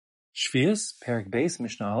Shevi'is, Perek Beis,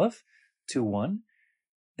 Mishnah Aleph, 2:1.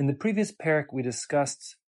 In the previous Perek, we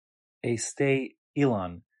discussed a stay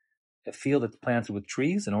ilan, a field that's planted with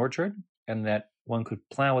trees, an orchard, and that one could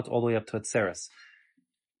plow it all the way up to a tzeres.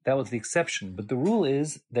 That was the exception, but the rule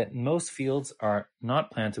is that most fields are not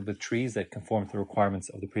planted with trees that conform to the requirements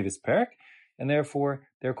of the previous Perek, and therefore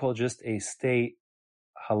they're called just a stay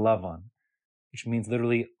halavan, which means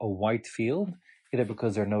literally a white field, either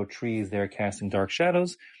because there are no trees there casting dark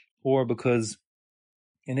shadows, or because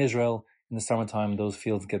in Israel, in the summertime, those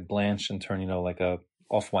fields get blanched and turn, like a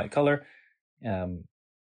off-white color when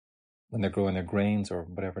they're growing their grains or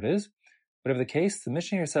whatever it is. Whatever the case, the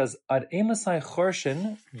Mishnah here says, Ad emasai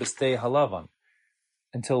chorshin b'stei halavan.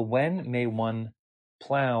 Until when may one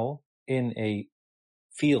plow in a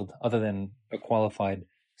field other than a qualified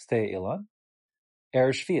stay ilan?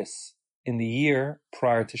 Shevi'is, in the year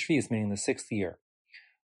prior to Shevi'is, meaning the 6th year.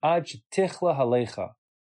 Ad tichla halecha.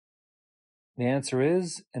 The answer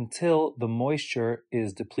is until the moisture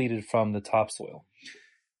is depleted from the topsoil.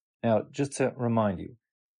 Now, just to remind you,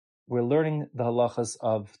 we're learning the halachas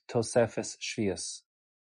of Tosefes Shevi'is,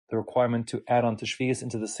 the requirement to add on to Shevi'is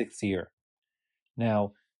into the 6th year.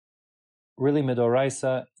 Now, really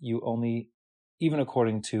midoraisa, you only, even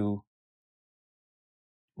according to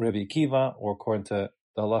Rabbi Akiva, or according to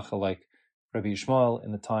the halacha like Rabbi Yishmael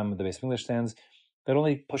in the time of the Beis English stands, that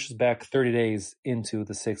only pushes back 30 days into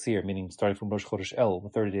the 6th year, meaning starting from Rosh Chodesh El,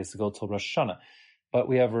 with 30 days to go till Rosh Hashanah. But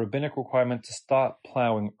we have a rabbinic requirement to stop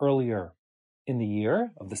plowing earlier in the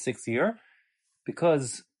year of the 6th year,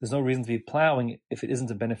 because there's no reason to be plowing if it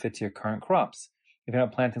isn't a benefit to your current crops. If you're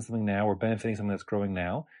not planting something now or benefiting something that's growing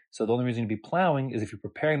now, so the only reason to be plowing is if you're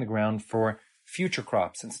preparing the ground for future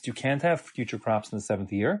crops. And since you can't have future crops in the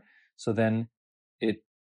 7th year, so then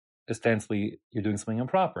ostensibly you're doing something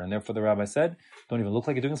improper. And therefore the rabbi said, don't even look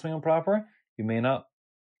like you're doing something improper. You may not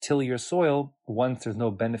till your soil once there's no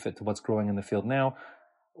benefit to what's growing in the field now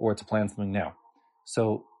or to plant something now.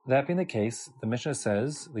 So that being the case, the Mishnah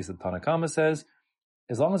says, at least the Tanna Kama says,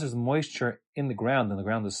 as long as there's moisture in the ground and the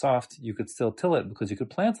ground is soft, you could still till it because you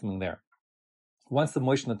could plant something there. Once the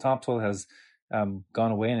moisture in the topsoil has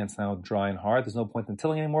gone away and it's now dry and hard, there's no point in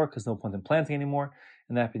tilling anymore because no point in planting anymore.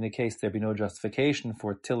 And that being the case, there'd be no justification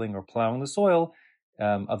for tilling or plowing the soil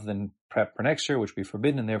other than prep for next year, which would be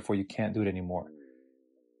forbidden, and therefore you can't do it anymore.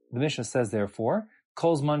 The Mishnah says, therefore,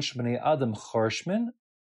 Kol zman shebnei adam chorshmin,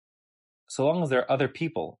 so long as there are other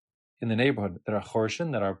people in the neighborhood that are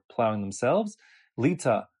chorshin, that are plowing themselves,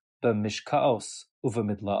 lita b'mishkaos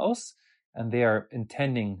uvamidlaos, and they are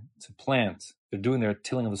intending to plant, they're doing their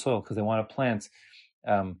tilling of the soil because they want to plant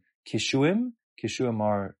kishuim. Kishuim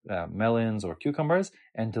are melons or cucumbers,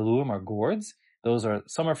 and diluim are gourds. Those are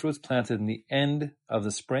summer fruits planted in the end of the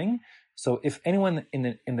spring. So if anyone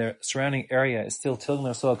in the surrounding area is still tilling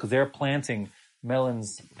their soil because they're planting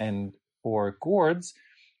melons or gourds,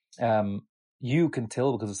 you can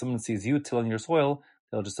till, because if someone sees you tilling your soil,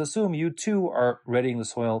 they'll just assume you too are readying the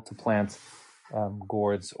soil to plant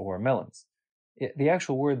gourds or melons. The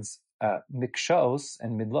actual words mikshaos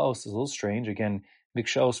and midlaos is a little strange. Again,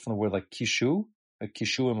 mikshaos from the word like kishu.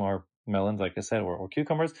 Kishuim are melons, like I said, or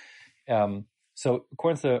cucumbers. So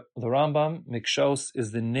according to the Rambam, mikshaos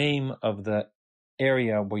is the name of the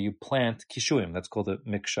area where you plant kishuim. That's called a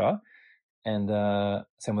miksha. And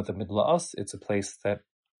same with the midlaos, it's a place that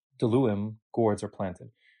diluim, gourds, are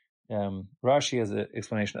planted. Rashi has an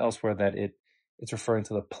explanation elsewhere that it's referring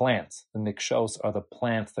to the plants. The mikshos are the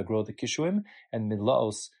plants that grow the kishuim, and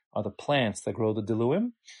midlaos are the plants that grow the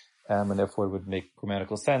diluim. And therefore it would make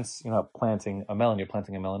grammatical sense. You're not planting a melon, you're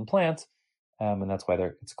planting a melon plant. And that's why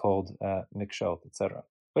it's called mikshot, etc.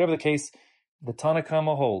 Whatever the case, the Tanna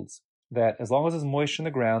Kama holds that as long as there's moisture in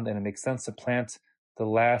the ground and it makes sense to plant the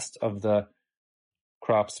last of the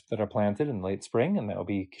crops that are planted in late spring, and that will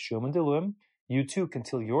be kishuim and diluim, you too can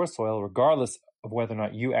till your soil regardless of whether or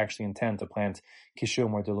not you actually intend to plant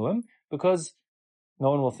kishuim or diluim, because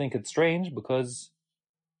no one will think it's strange because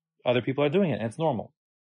other people are doing it and it's normal.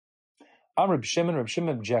 Reb Shimon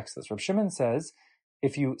objects this. Reb Shimon says,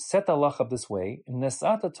 if you set the halach up this way,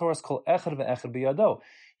 nesata Torah's kol echad ve'echad biyado,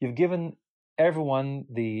 you've given everyone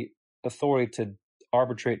the authority to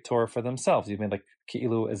arbitrate Torah for themselves. You've made like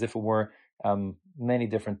ki'ilu as if it were many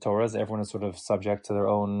different Torahs. Everyone is sort of subject to their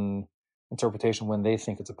own interpretation when they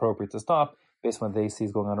think it's appropriate to stop, based on what they see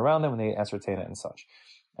is going on around them, and they ascertain it and such.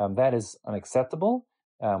 That is unacceptable.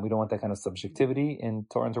 We don't want that kind of subjectivity in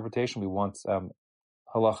Torah interpretation. We want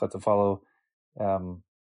halacha to follow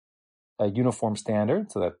a uniform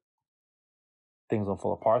standard so that things don't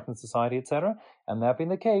fall apart in society, etc. And that being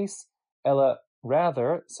the case, Ella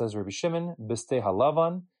rather, says Rabbi Shimon, b'stei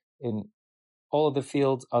halavan, in all of the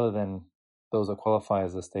fields other than those that qualify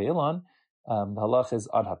as a stay ilan, the halach is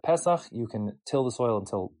ad ha-pesach, you can till the soil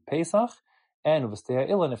until Pesach, and with stay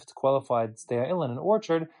ilan, if it's qualified stay ilan in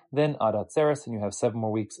orchard, then ad ha-tzeres, and you have 7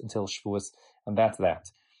 more weeks until Shavuos, and that's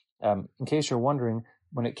that. In case you're wondering,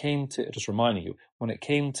 when it came to, just reminding you, when it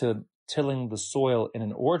came to tilling the soil in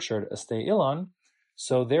an orchard, a stay ilan,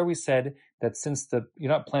 so there we said that since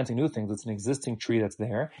you're not planting new things, it's an existing tree that's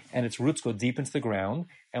there, and its roots go deep into the ground,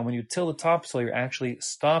 and when you till the topsoil, you're actually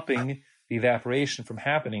stopping the evaporation from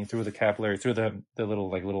happening through the capillary, through the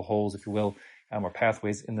little holes, if you will, or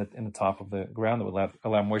pathways in the top of the ground that would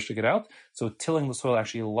allow moisture to get out. So tilling the soil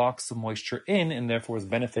actually locks the moisture in, and therefore is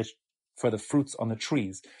beneficial for the fruits on the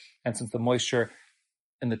trees. And since the moisture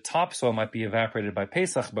in the topsoil might be evaporated by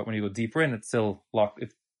Pesach, but when you go deeper in, it's still locked,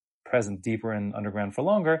 it's present deeper in underground for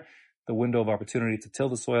longer, the window of opportunity to till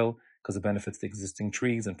the soil, because it benefits the existing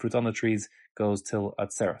trees and fruit on the trees, goes till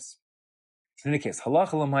Atzeres. In any case,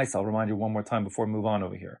 halacha l'maisa, I'll remind you one more time before we move on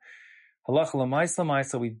over here. Halacha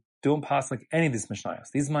l'maisa, we don't pass like any of these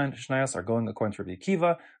mishnayos. These mishnayos are going according to Rabbi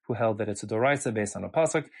Akiva, who held that it's a doraisa based on a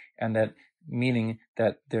pasuk, and that meaning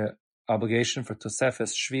that the obligation for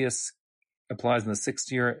Tosefes Shevi'is applies in the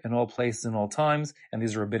 6th year in all places and all times, and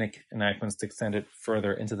these are rabbinic enactments to extend it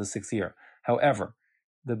further into the 6th year. However,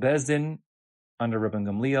 the Beis Din under Rabbi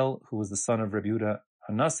Gamliel, who was the son of Rabbi Yehuda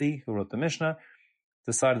Hanasi, who wrote the Mishnah,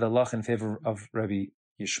 decided the halach in favor of Rabbi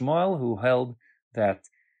Yishmael, who held that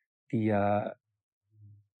the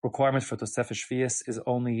requirement for Tosefes Shevi'is is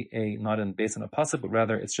only not based on a pasuk, but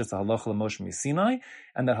rather it's just a halacha l'Moshe Sinai,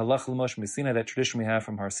 and that halacha l'Moshe Sinai, that tradition we have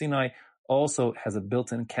from Har Sinai, also has a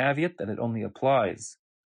built-in caveat that it only applies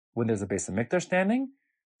when there's a Beis HaMikdash standing.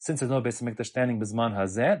 Since there's no Beis HaMikdash standing Bizman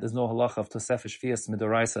Hazeh, there's no halacha of Tosefes Shevi'is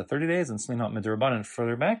midoraisa 30 days and Slinot midorabanan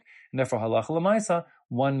further back, and therefore halacha l'maisa,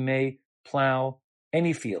 one may plow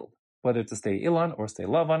any field, whether it's a stay ilan or stay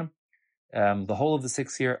lavan, the whole of the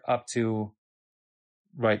 6th year up to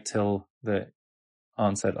right till the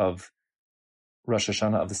onset of Rosh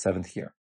Hashanah of the 7th year.